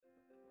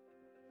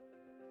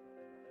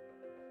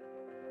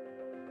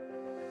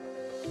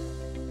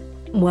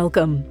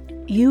Welcome.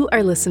 You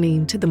are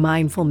listening to the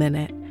Mindful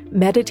Minute,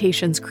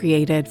 meditations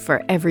created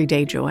for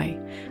everyday joy.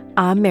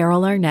 I'm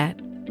Meryl Arnett,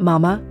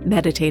 mama,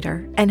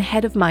 meditator, and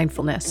head of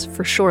mindfulness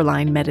for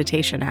Shoreline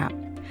Meditation app.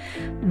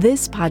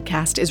 This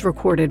podcast is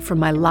recorded from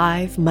my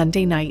live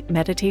Monday night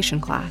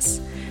meditation class,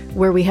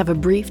 where we have a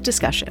brief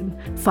discussion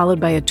followed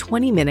by a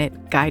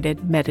 20-minute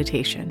guided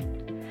meditation.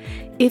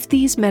 If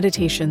these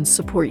meditations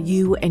support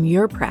you and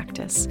your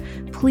practice,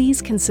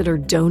 please consider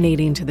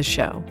donating to the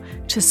show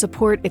to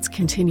support its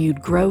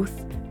continued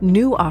growth,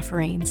 new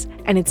offerings,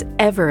 and its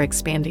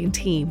ever-expanding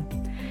team.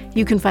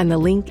 You can find the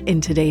link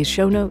in today's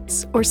show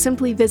notes or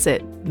simply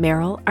visit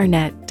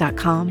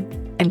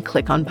merylarnett.com and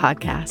click on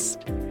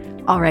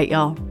podcast. All right,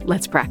 y'all,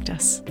 let's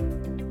practice.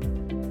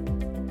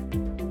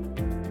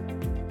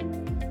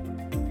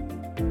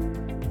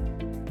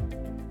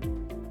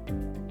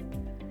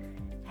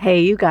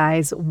 Hey, you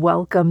guys,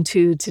 welcome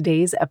to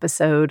today's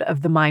episode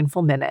of the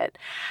Mindful Minute.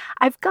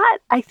 I've got,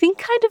 I think,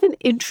 kind of an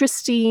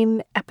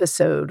interesting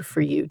episode for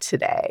you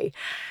today.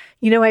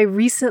 I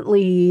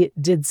recently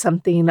did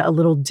something a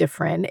little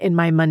different in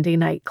my Monday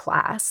night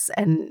class.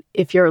 And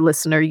if you're a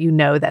listener, you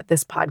know that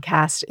this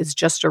podcast is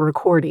just a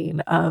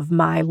recording of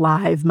my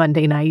live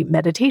Monday night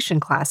meditation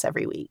class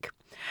every week.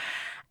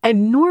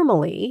 And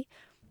normally,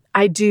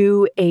 I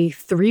do a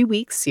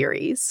 3-week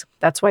series.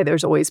 That's why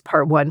there's always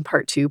part 1,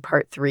 part 2,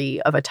 part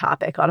 3 of a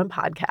topic on a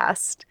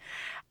podcast.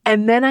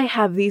 And then I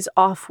have these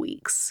off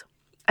weeks.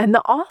 And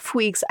the off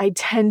weeks, I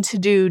tend to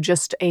do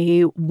just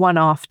a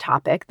one-off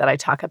topic that I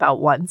talk about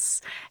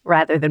once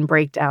rather than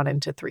break down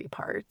into 3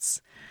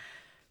 parts.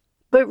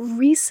 But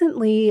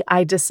recently,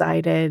 I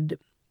decided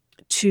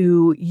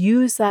to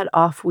use that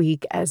off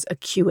week as a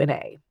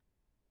Q&A.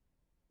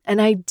 And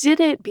I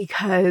did it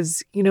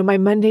because, my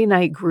Monday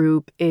night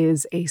group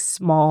is a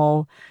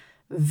small,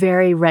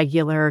 very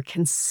regular,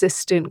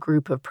 consistent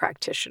group of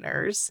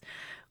practitioners.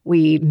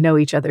 We know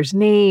each other's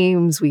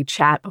names, we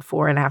chat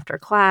before and after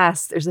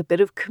class, there's a bit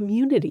of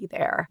community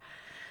there.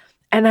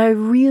 And I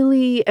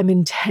really am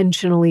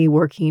intentionally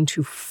working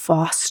to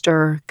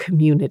foster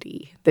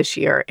community this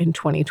year in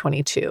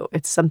 2022.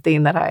 It's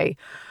something that I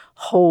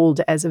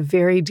hold as a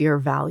very dear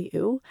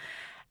value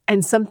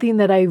and something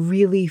that I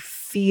really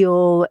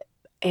feel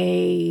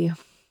a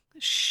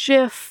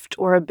shift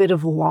or a bit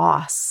of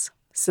loss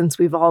since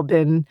we've all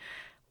been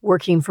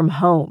working from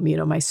home.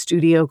 My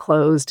studio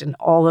closed and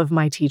all of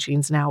my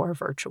teachings now are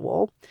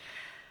virtual.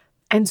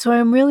 And so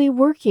I'm really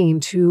working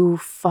to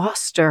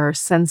foster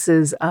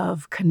senses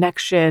of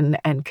connection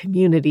and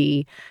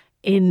community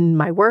in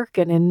my work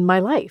and in my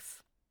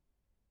life.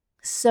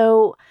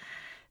 So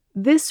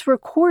this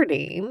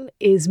recording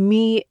is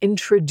me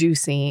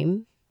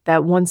introducing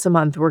that once a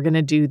month we're going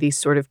to do these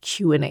sort of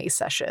Q&A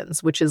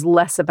sessions, which is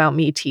less about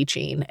me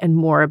teaching and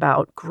more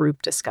about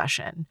group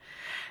discussion.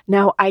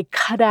 Now, I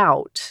cut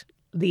out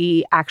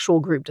the actual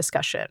group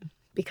discussion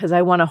because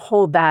I want to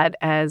hold that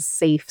as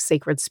safe,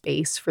 sacred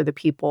space for the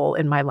people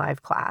in my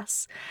live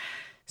class.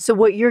 So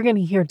what you're going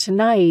to hear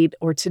tonight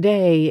or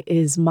today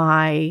is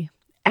my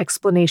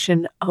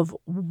explanation of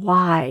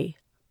why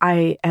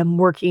I am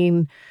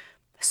working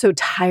so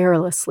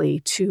tirelessly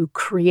to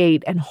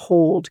create and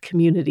hold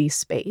community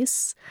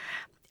space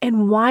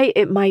and why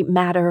it might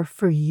matter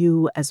for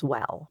you as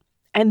well.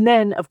 And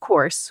then, of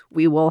course,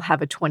 we will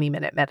have a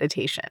 20-minute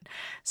meditation.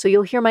 So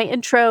you'll hear my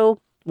intro,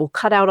 we'll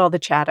cut out all the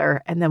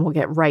chatter, and then we'll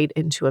get right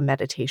into a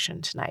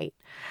meditation tonight.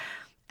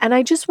 And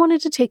I just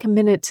wanted to take a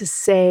minute to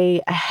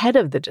say ahead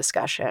of the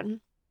discussion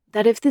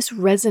that if this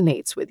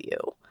resonates with you,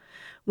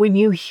 when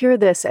you hear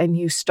this and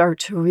you start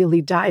to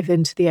really dive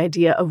into the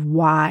idea of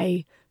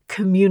why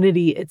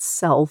community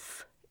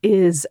itself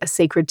is a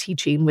sacred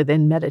teaching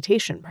within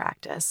meditation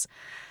practice,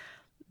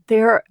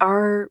 there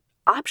are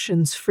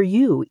options for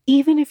you,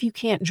 even if you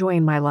can't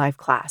join my live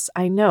class.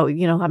 I know,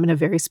 I'm in a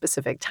very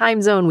specific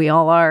time zone. We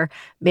all are.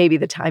 Maybe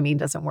the timing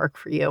doesn't work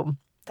for you.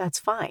 That's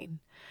fine.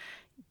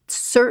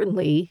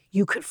 Certainly,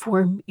 you could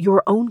form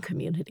your own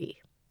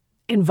community.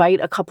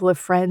 Invite a couple of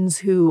friends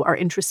who are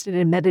interested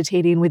in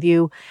meditating with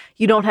you.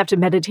 You don't have to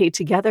meditate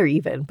together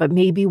even, but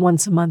maybe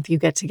once a month you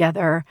get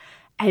together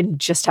and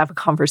just have a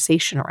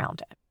conversation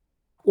around it,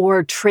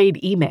 or trade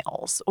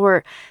emails,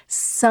 or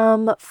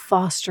some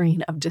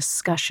fostering of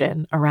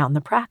discussion around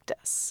the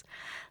practice.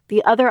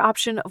 The other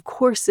option, of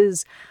course,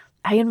 is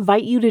I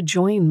invite you to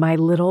join my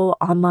little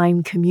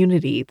online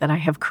community that I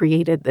have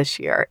created this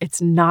year.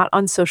 It's not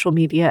on social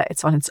media.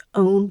 It's on its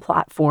own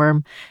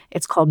platform.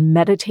 It's called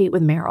Meditate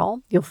with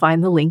Meryl. You'll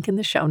find the link in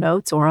the show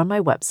notes or on my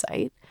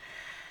website.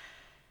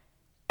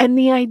 And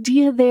the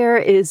idea there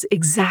is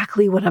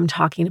exactly what I'm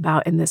talking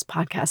about in this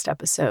podcast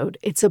episode.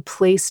 It's a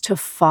place to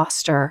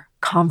foster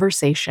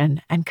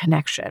conversation and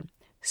connection.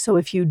 So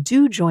if you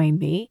do join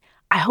me,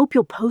 I hope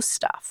you'll post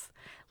stuff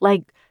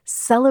like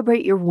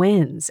celebrate your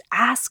wins,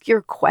 ask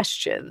your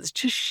questions,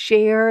 just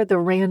share the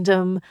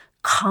random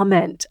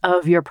comment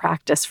of your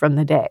practice from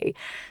the day,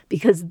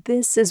 because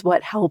this is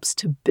what helps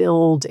to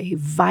build a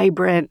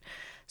vibrant,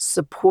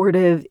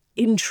 supportive,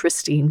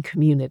 interesting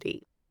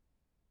community.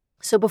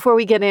 So before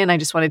we get in, I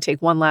just want to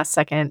take one last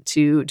second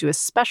to do a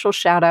special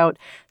shout out.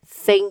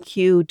 Thank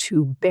you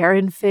to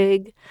Baron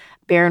Fig.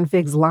 Baron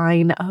Fig's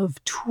line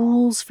of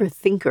tools for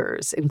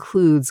thinkers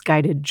includes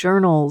guided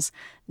journals,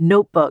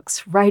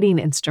 notebooks, writing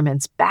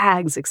instruments,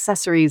 bags,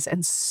 accessories,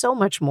 and so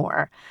much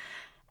more.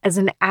 As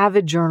an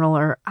avid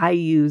journaler, I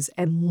use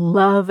and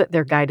love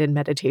their guided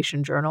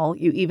meditation journal.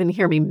 You even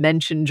hear me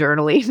mention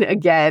journaling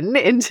again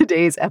in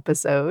today's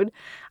episode.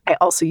 I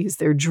also use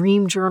their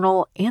dream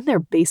journal and their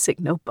basic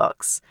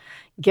notebooks.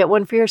 Get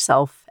one for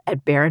yourself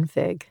at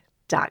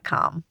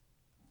baronfig.com.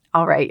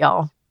 All right,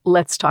 y'all,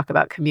 let's talk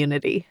about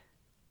community.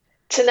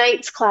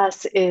 Tonight's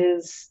class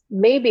is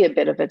maybe a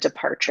bit of a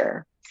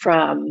departure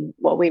from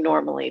what we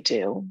normally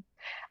do.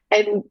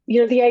 And,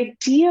 the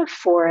idea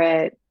for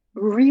it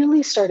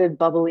really started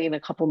bubbling a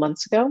couple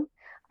months ago.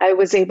 I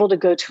was able to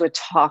go to a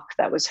talk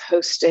that was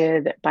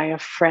hosted by a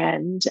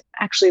friend,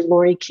 actually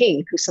Lori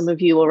King, who some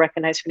of you will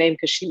recognize her name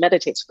because she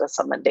meditates with us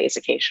on Mondays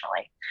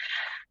occasionally.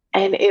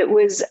 And it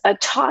was a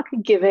talk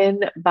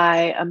given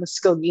by a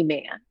Muskogee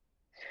man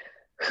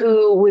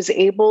who was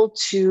able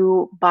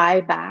to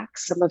buy back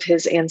some of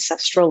his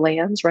ancestral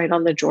lands right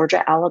on the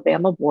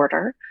Georgia-Alabama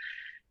border.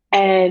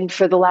 And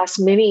for the last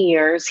many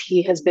years,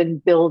 he has been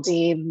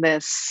building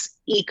this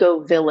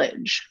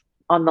eco-village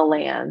on the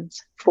land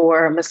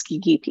for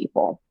Muskogee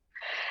people.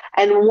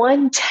 And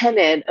one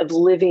tenet of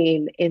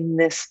living in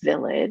this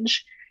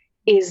village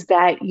is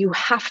that you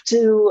have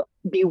to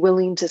be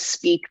willing to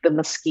speak the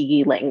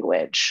Muskogee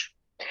language.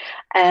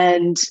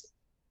 And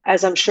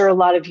as I'm sure a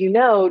lot of you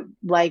know,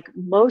 like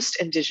most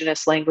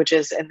Indigenous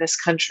languages in this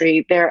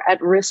country, they're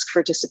at risk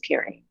for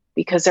disappearing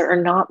because there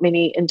are not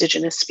many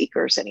Indigenous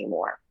speakers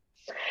anymore.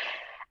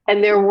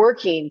 And they're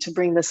working to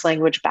bring this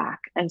language back.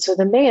 And so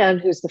the man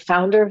who's the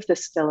founder of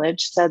this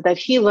village said that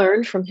he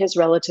learned from his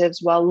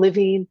relatives while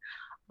living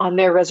on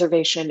their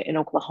reservation in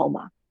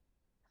Oklahoma.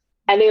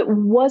 And it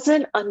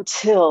wasn't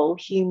until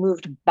he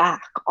moved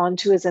back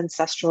onto his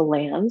ancestral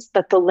lands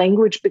that the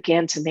language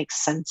began to make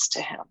sense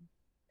to him.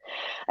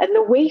 And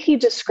the way he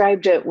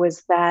described it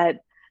was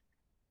that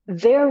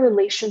their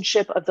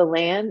relationship of the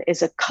land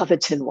is a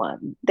covenant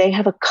one. They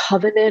have a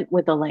covenant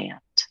with the land.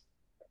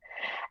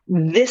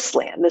 This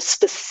land, this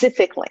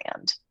specific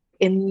land,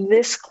 in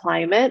this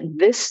climate,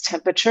 this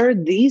temperature,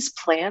 these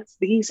plants,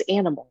 these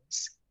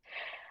animals.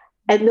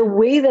 And the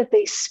way that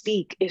they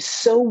speak is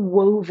so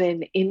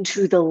woven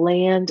into the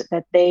land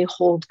that they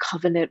hold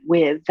covenant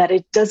with that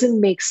it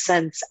doesn't make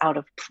sense out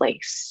of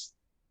place.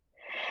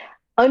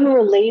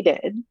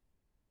 Unrelated,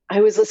 I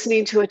was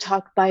listening to a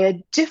talk by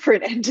a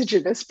different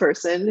Indigenous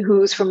person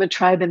who's from a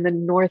tribe in the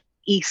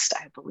Northeast,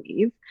 I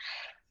believe.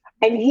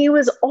 And he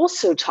was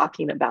also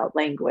talking about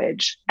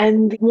language.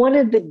 And one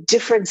of the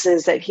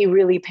differences that he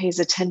really pays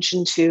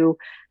attention to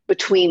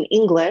between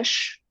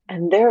English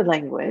and their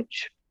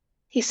language,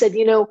 he said,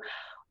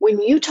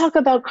 when you talk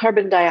about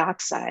carbon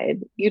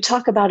dioxide, you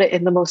talk about it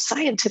in the most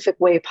scientific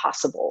way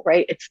possible,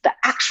 right? It's the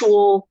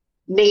actual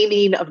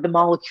naming of the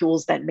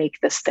molecules that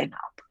make this thing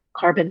up,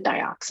 carbon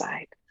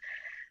dioxide.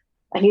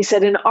 And he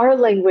said, in our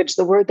language,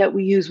 the word that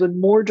we use would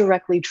more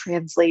directly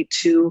translate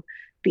to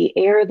the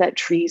air that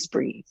trees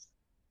breathe.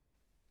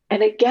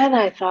 And again,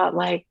 I thought,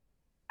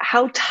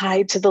 how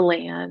tied to the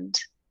land,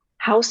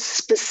 how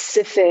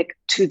specific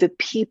to the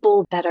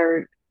people that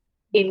are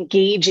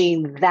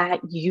engaging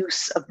that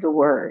use of the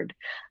word.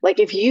 Like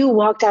if you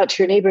walked out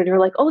to your neighbor and you're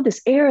like, oh,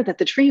 this air that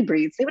the tree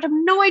breathes, they would have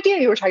no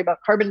idea you were talking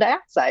about carbon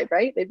dioxide,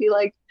 right? They'd be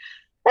like,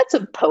 that's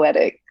a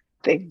poetic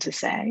thing to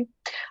say.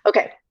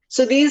 Okay,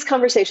 so these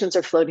conversations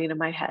are floating in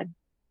my head.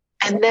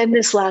 And then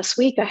this last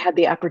week, I had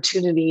the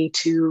opportunity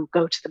to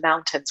go to the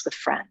mountains with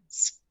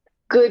friends.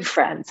 Good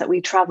friends that we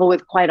travel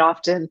with quite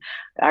often.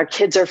 Our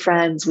kids are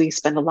friends. We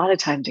spend a lot of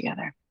time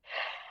together.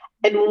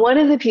 And one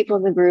of the people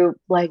in the group,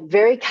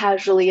 very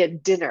casually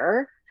at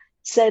dinner,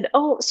 said,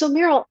 oh, so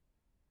Meryl,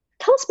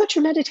 tell us about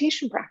your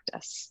meditation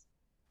practice.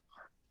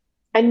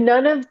 And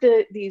none of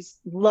these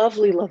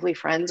lovely, lovely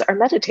friends are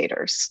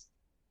meditators.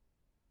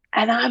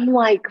 And I'm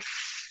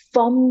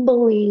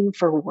fumbling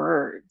for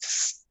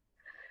words.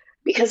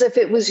 Because if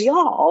it was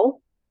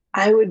y'all,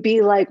 I would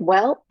be like,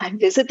 well, I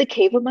visit the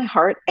cave of my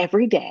heart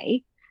every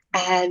day.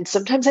 And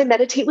sometimes I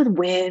meditate with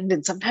wind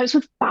and sometimes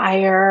with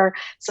fire.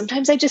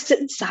 Sometimes I just sit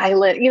in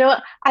silence.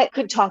 I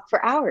could talk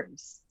for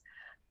hours.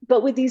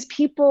 But with these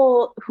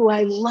people who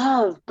I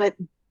love, but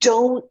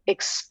don't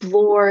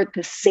explore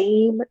the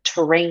same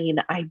terrain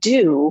I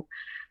do,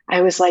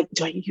 I was like,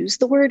 do I use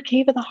the word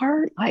cave of the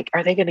heart?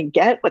 Are they going to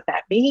get what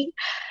that means?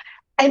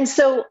 And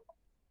so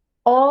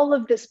all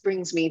of this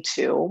brings me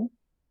to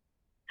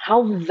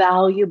how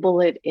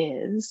valuable it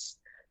is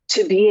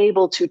to be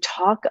able to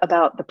talk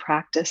about the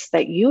practice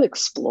that you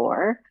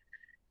explore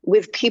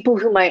with people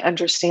who might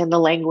understand the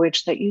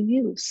language that you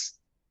use.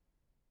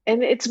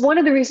 And it's one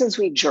of the reasons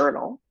we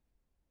journal,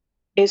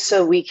 is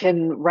so we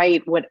can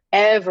write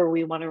whatever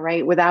we want to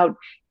write without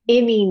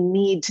any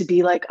need to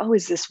be like, oh,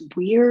 is this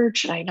weird?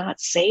 Should I not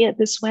say it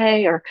this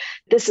way? Or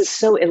this is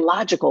so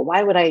illogical.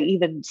 Why would I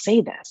even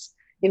say this?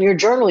 In your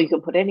journal, you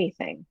can put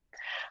anything.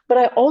 But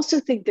I also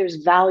think there's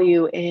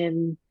value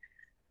in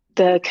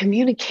the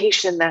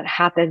communication that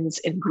happens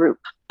in group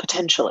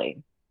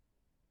potentially.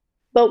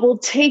 But we'll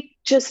take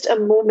just a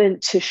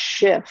moment to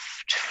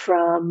shift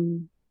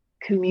from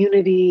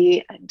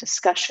community and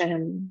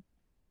discussion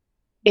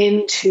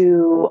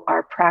into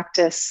our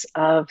practice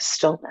of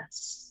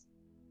stillness.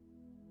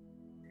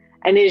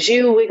 And as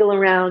you wiggle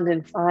around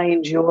and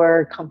find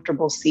your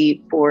comfortable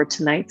seat for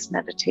tonight's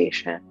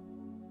meditation,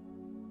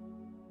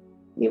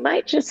 you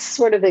might just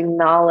sort of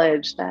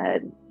acknowledge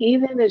that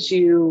even as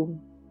you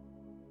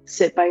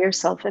sit by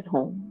yourself at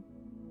home,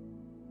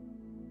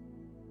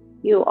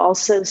 you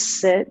also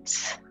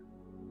sit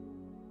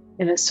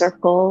in a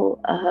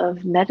circle of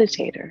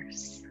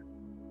meditators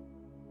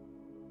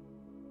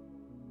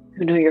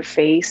who know your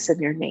face and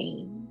your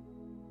name,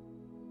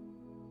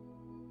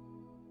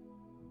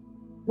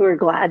 who are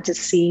glad to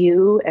see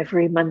you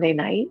every Monday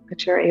night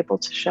that you're able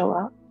to show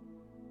up,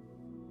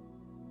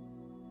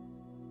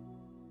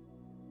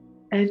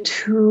 and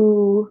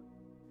who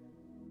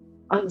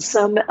on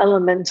some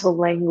elemental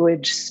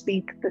language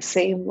speak the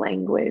same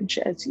language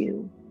as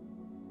you.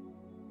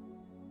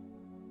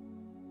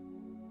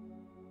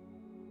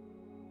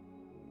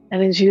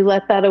 And as you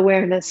let that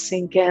awareness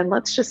sink in,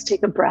 let's just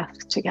take a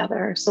breath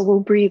together. So we'll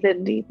breathe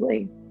in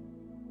deeply.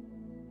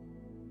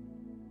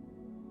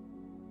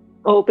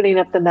 Opening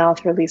up the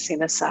mouth,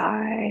 releasing a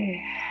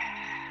sigh.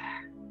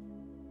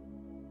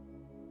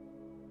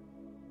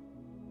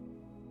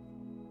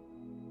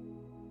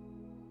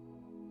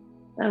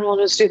 And we'll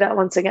just do that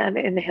once again,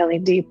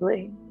 inhaling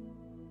deeply.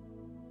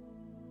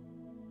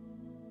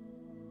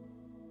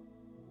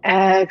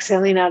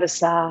 Exhaling out a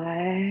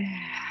sigh.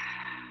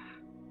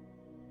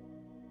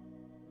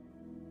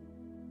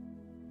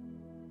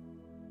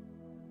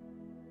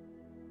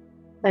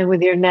 And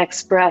with your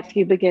next breath,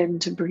 you begin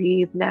to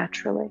breathe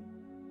naturally.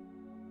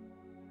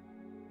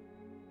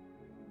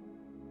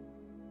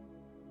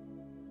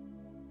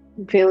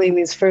 Feeling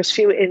these first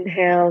few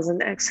inhales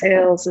and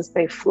exhales as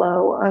they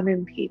flow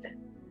unimpeded.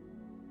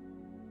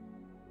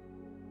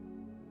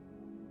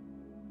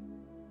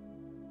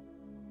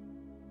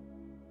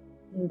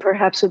 And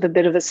perhaps with a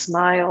bit of a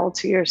smile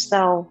to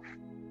yourself,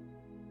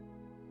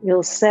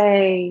 you'll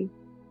say,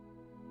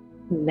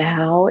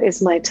 "Now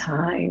is my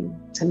time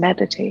to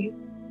meditate."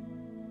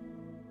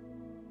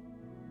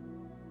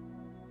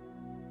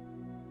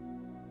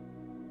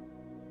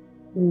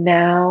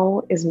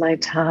 Now is my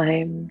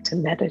time to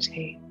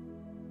meditate.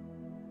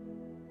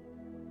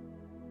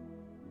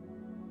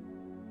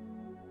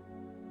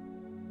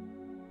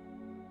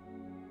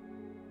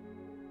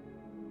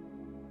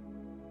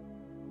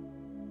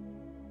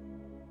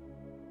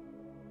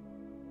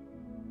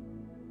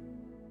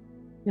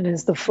 And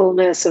as the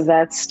fullness of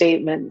that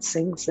statement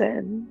sinks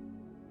in,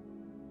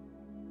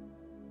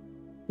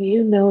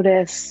 you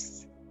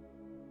notice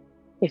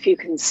if you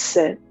can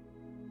sit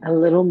a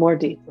little more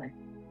deeply.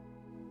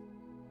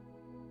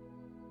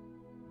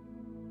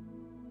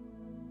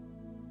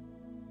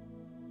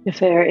 If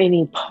there are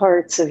any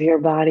parts of your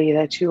body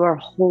that you are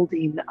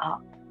holding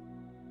up.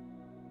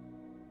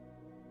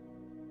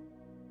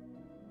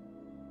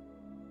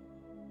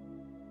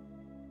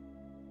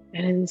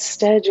 And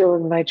instead, you'll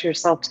invite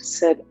yourself to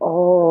sit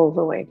all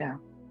the way down.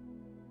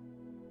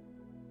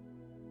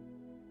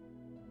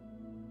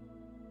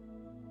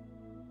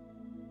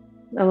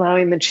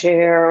 Allowing the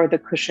chair or the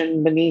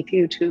cushion beneath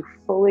you to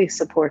fully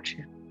support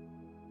you.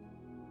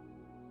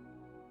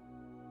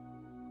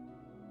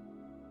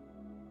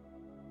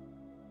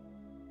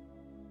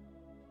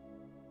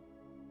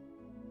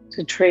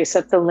 To trace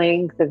up the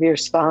length of your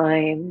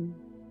spine,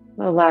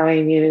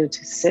 allowing you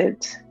to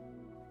sit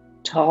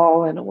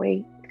tall and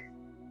awake.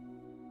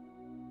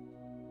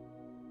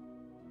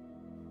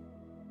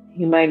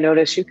 You might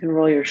notice you can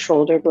roll your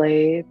shoulder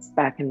blades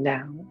back and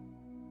down.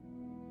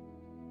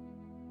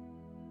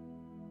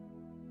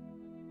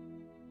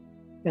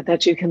 But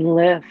that you can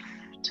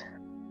lift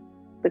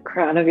the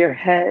crown of your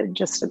head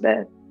just a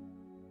bit.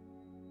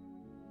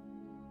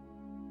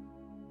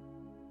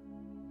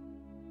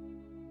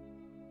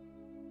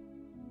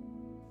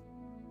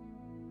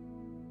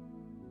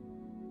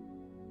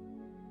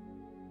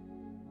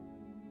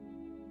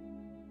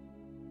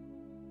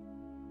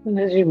 And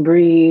as you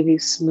breathe, you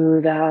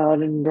smooth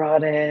out and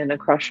broaden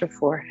across your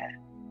forehead.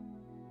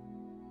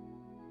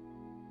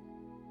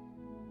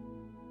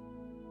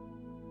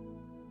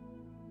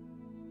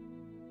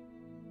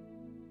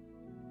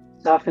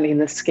 Softening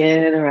the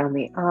skin around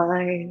the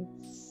eyes.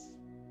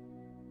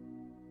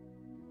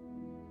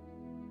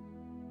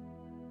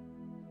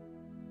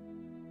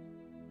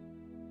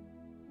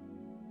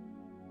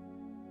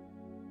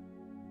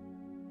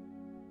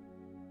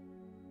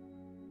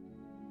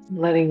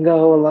 Letting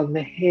go along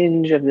the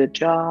hinge of the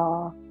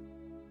jaw.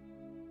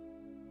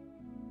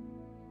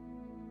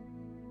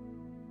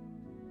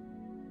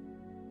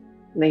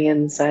 The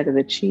inside of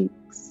the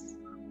cheeks.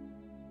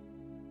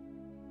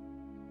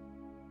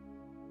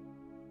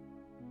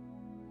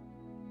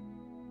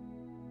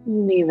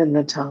 And even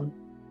the tongue.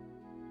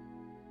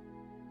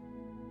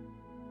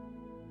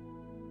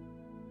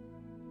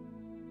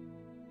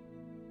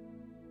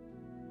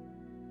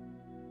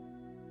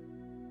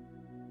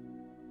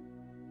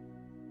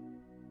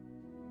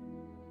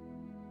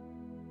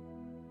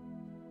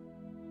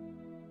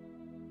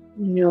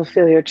 You'll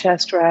feel your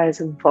chest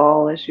rise and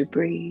fall as you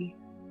breathe.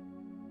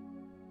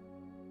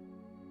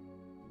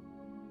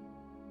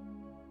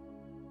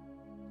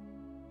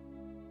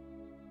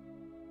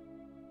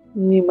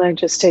 You might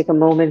just take a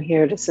moment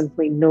here to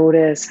simply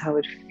notice how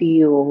it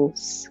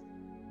feels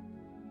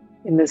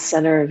in the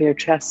center of your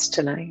chest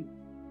tonight.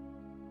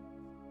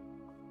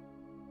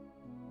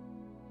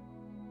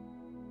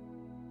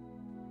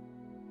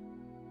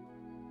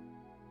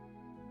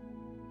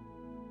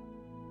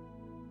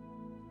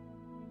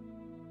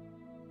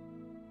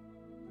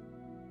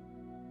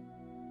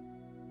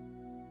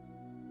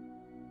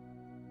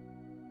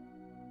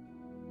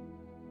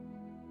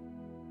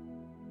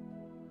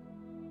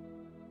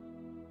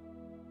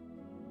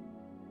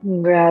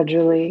 And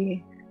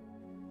gradually,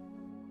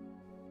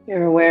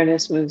 your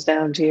awareness moves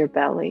down to your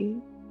belly.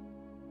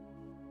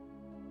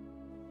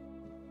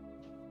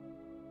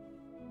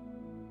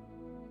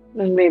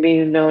 And maybe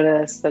you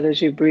notice that as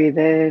you breathe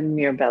in,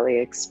 your belly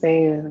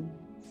expands.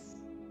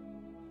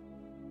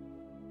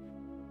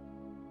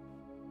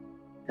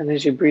 And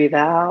as you breathe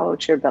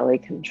out, your belly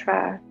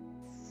contracts.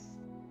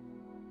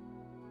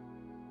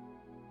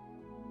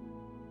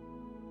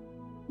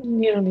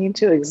 And you don't need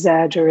to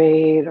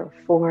exaggerate or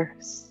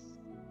force.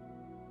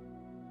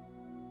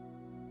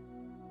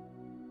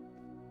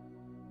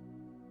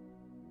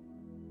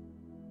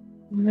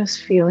 I'm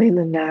just feeling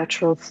the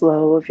natural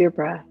flow of your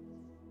breath.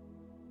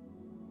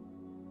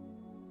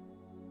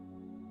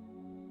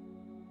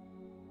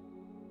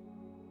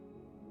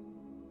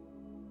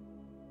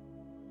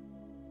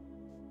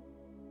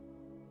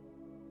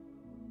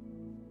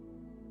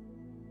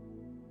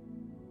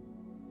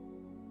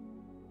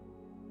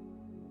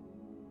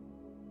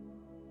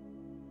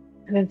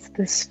 And it's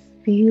this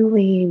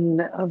feeling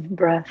of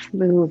breath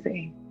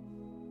moving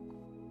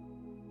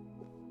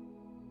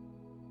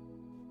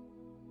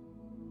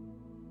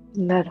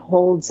that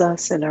holds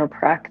us in our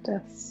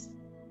practice.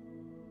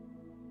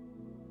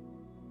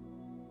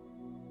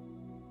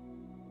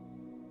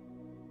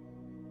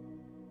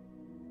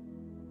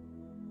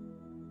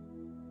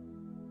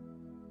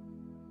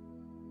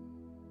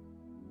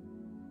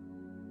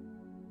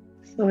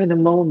 So in a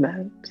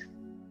moment,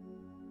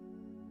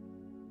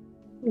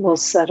 we'll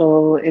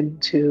settle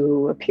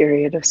into a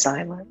period of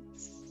silence.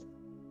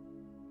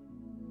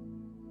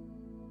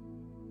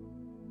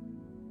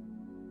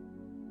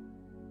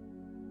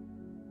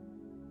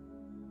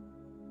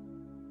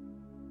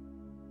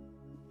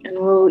 And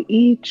we'll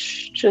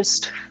each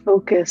just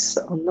focus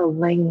on the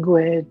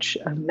language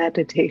of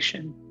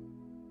meditation,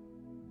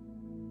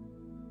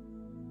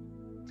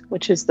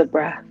 which is the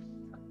breath.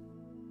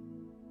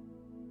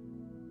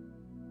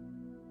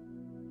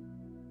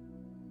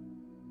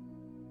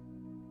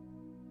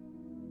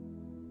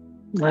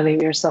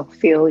 Letting yourself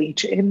feel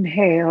each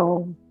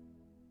inhale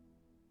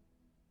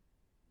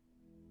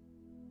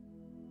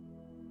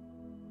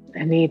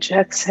and each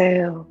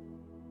exhale.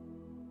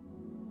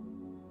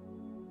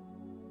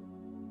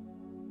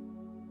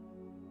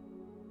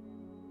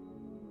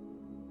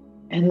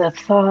 And the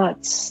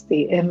thoughts,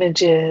 the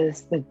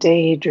images, the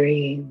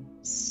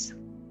daydreams.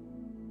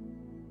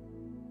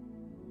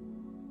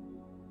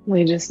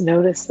 We just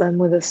notice them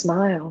with a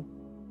smile.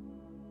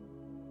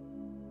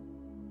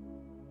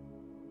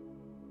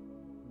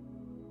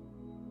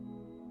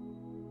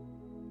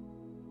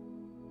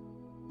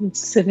 Let's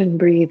sit and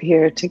breathe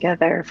here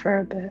together for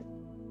a bit.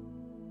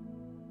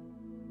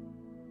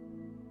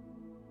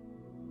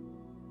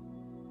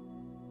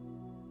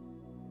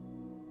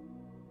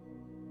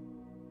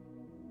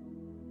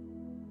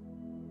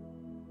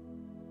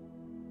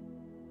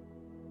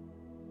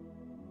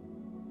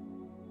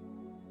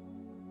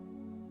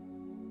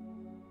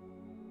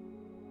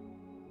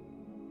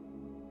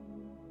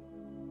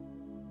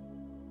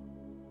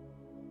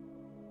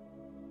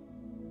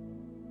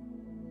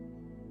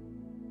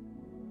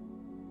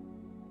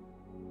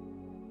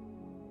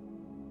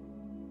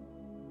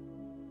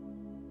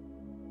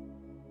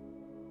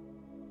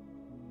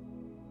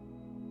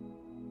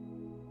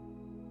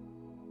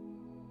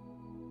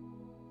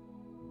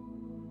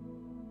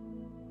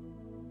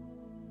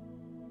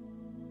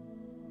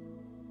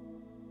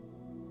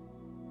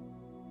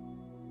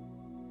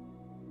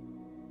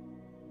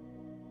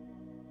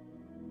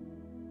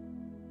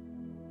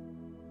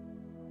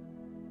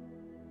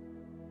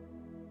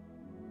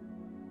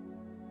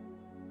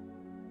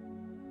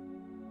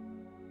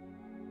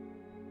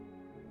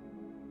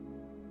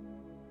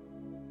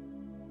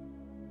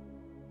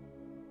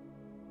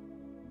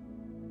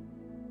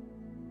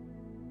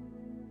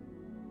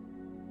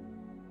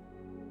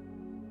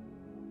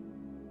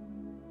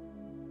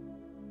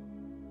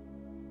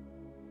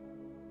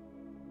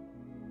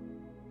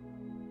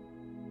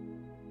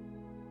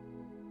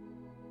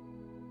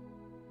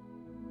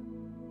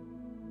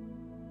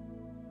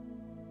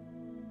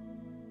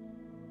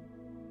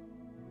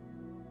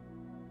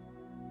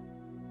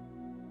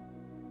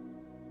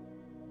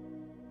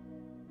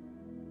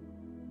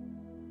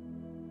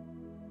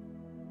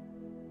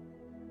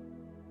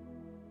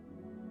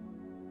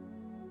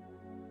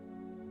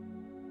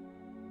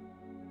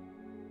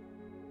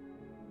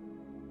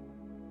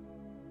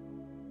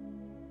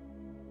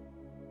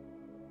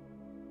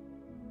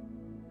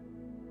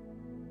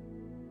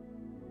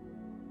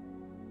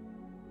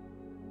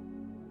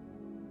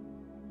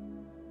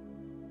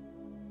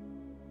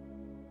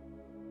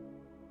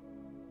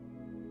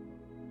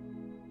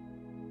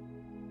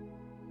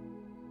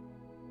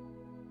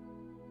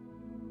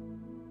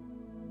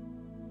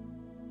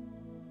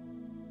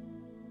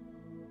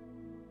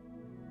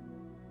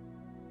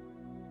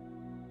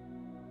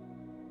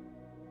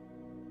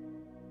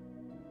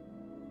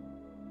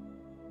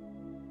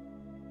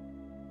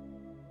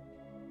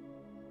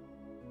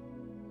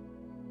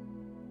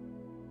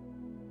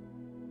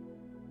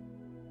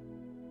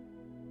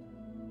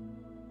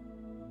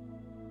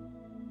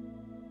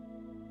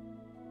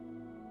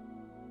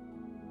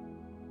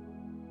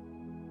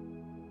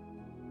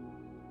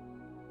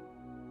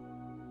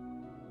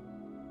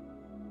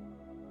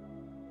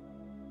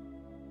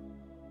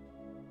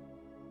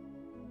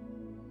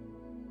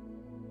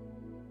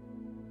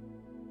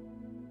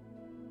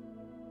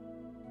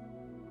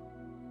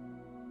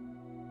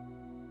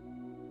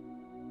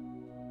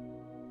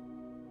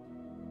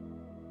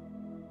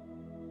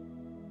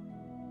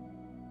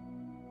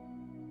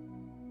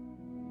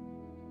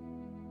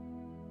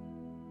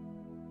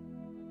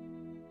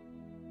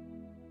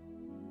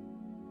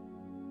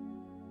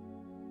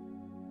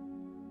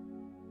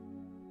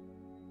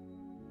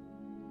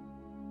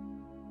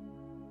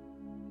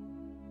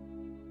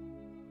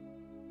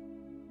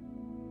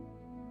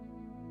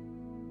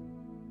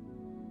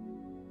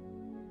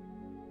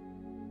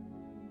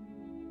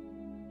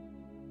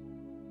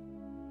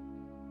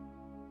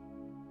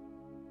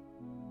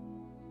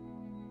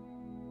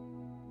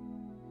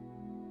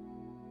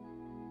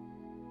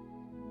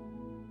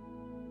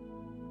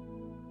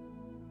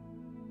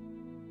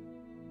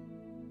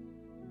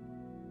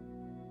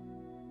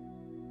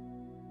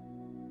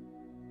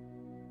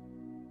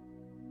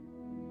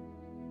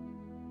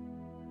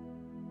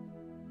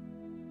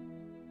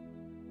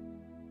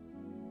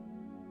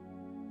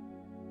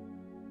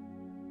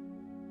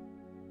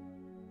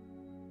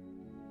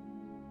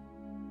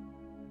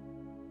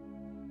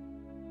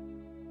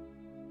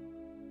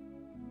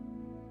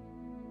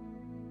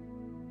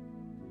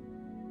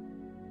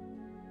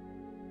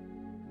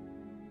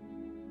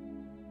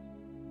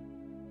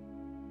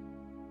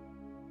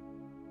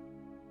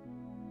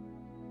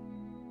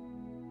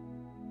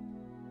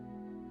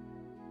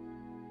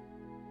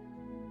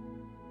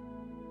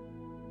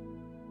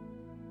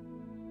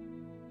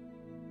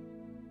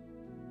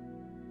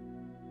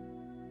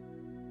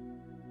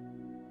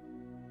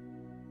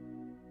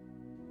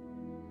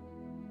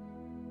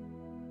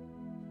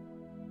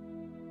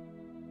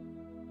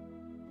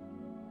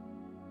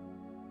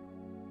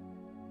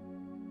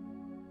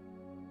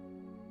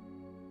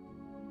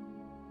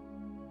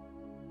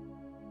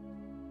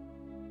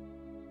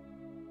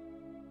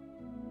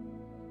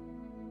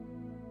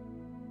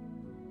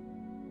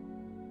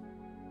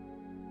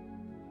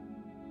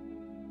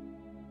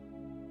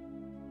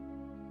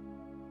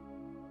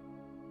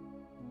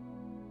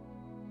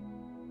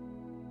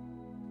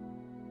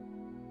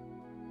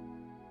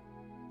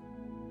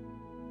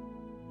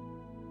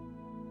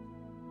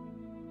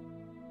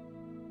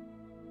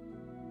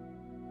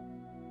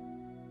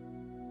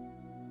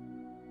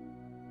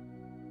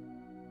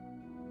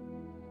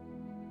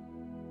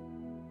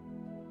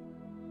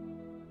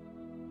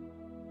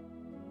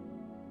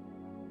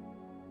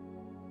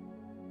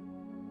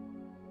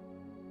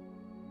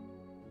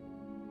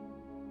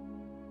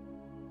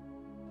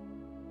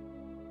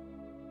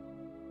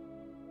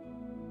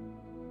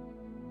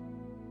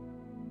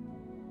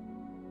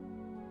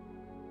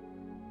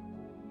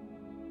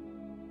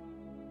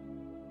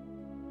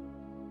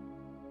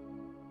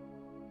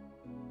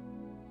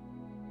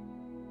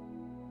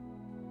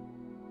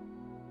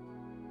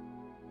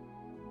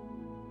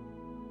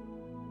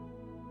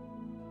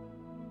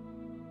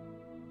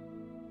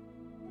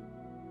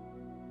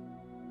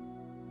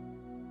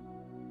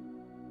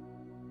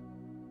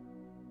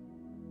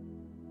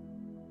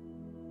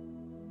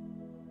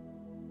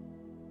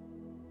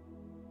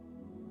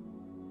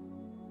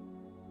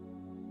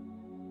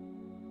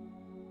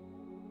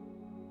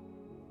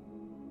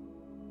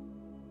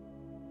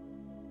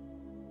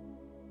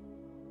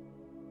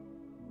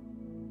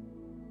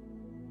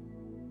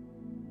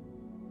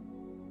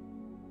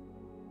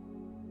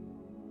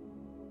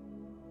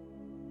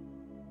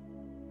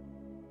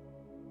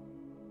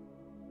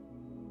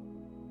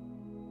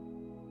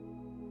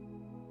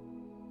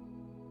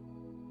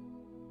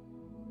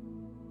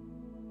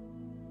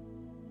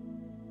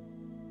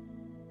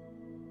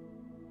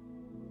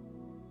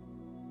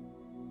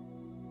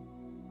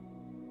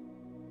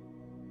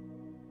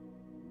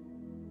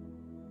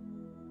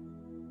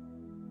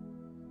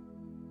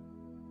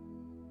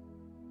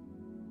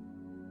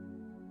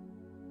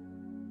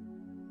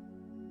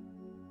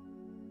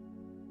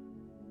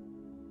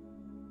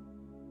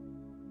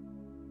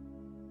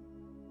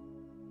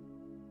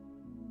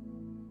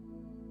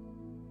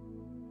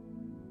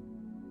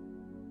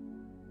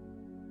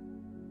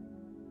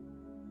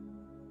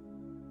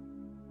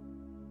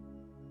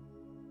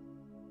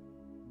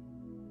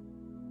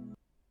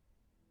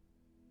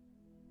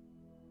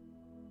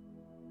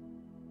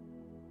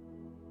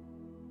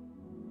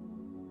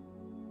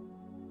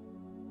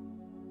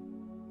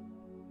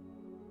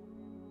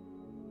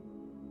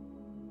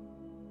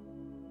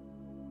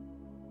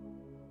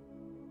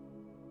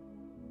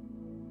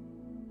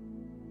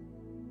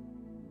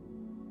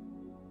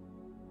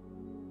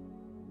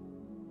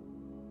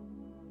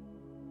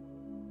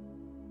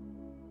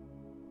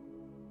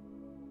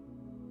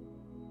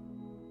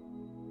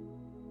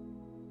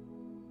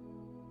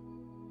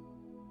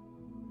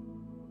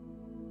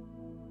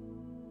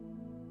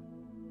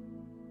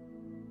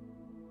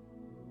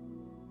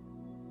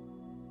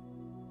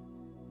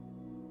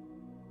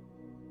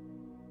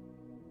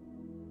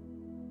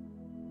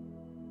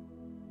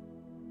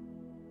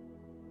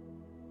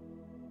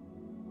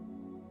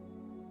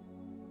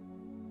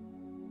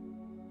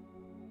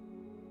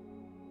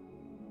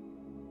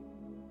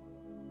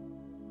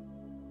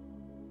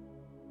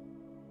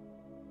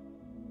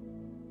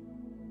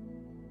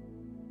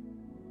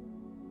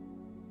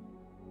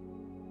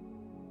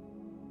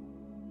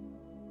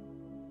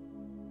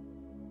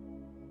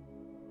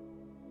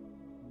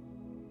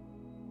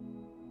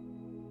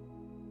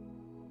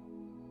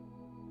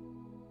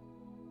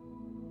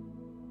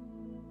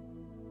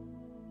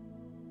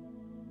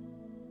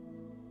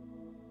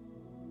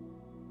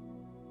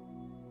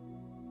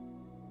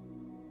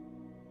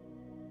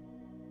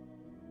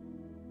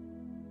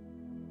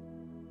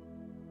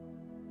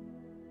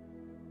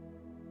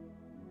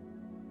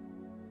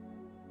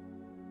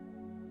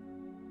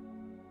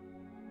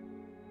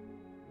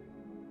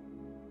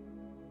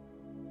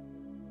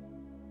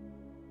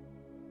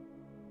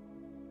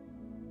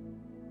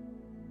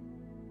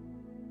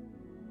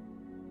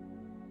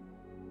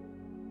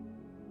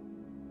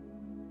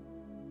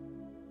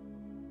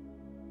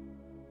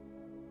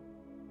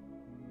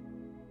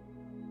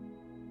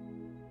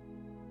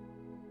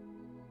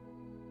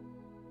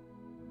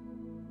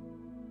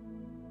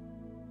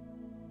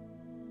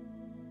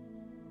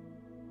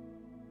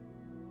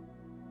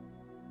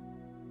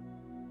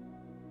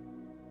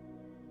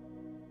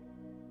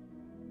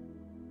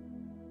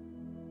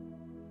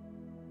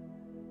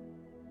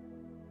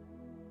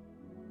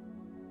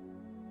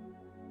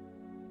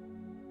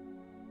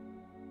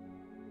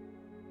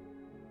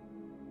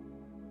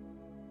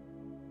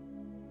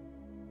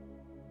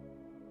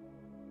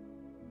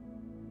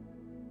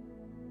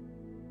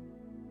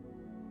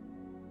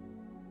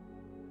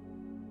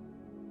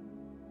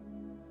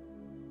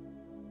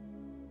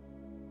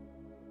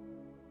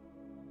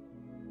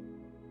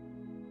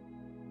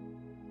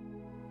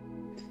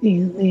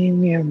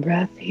 Feeling your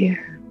breath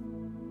here.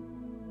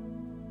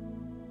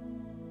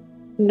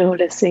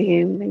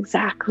 Noticing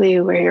exactly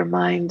where your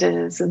mind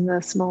is in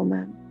this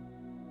moment.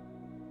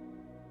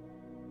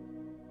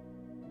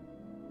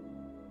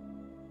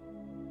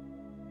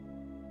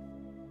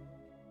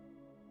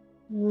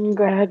 And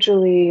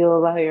gradually, you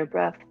allow your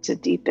breath to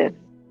deepen.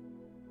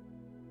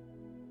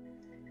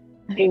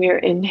 Letting your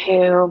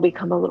inhale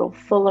become a little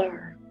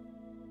fuller.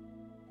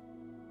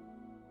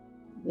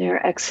 Your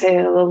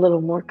exhale a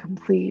little more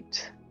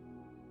complete.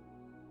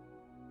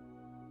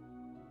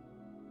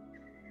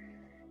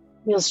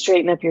 You'll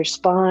straighten up your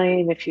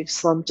spine if you've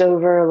slumped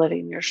over,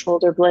 letting your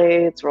shoulder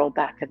blades roll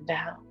back and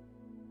down.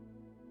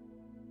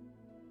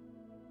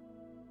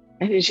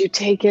 And as you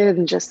take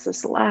in just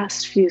this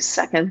last few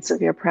seconds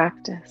of your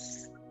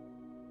practice,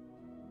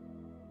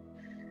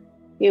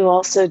 you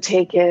also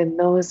take in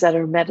those that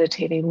are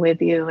meditating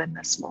with you in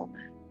this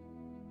moment.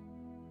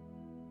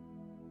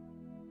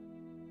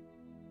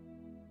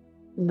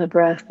 And the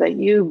breath that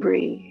you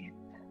breathe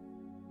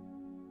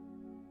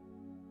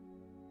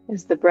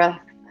is the breath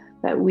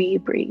that we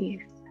breathe.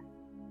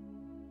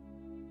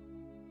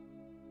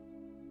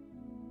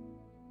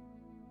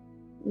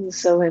 And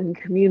so in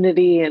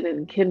community and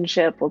in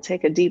kinship, we'll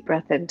take a deep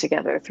breath in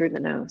together through the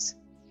nose.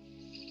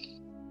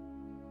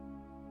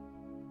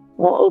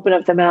 We'll open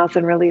up the mouth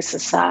and release a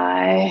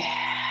sigh.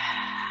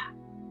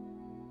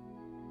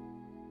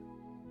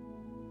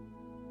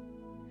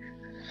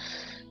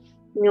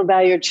 You'll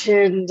bow your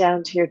chin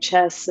down to your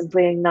chest,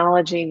 simply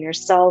acknowledging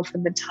yourself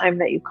and the time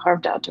that you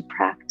carved out to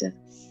practice.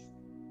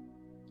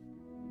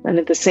 And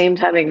at the same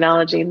time,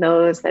 acknowledging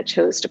those that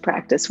chose to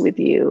practice with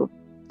you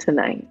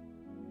tonight.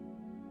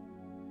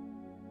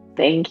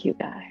 Thank you,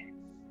 guys.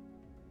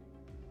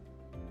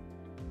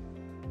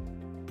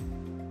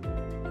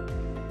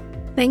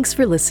 Thanks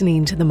for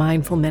listening to the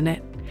Mindful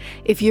Minute.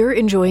 If you're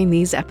enjoying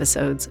these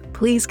episodes,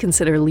 please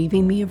consider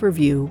leaving me a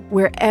review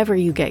wherever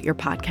you get your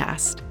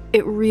podcast.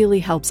 It really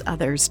helps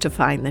others to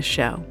find this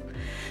show.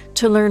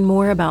 To learn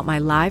more about my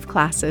live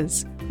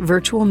classes,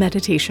 virtual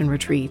meditation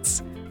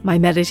retreats, my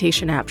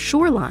meditation app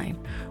Shoreline,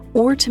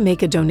 or to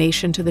make a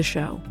donation to the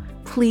show,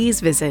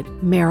 please visit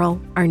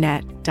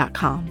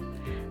merylarnett.com.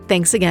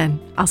 Thanks again.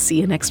 I'll see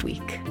you next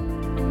week.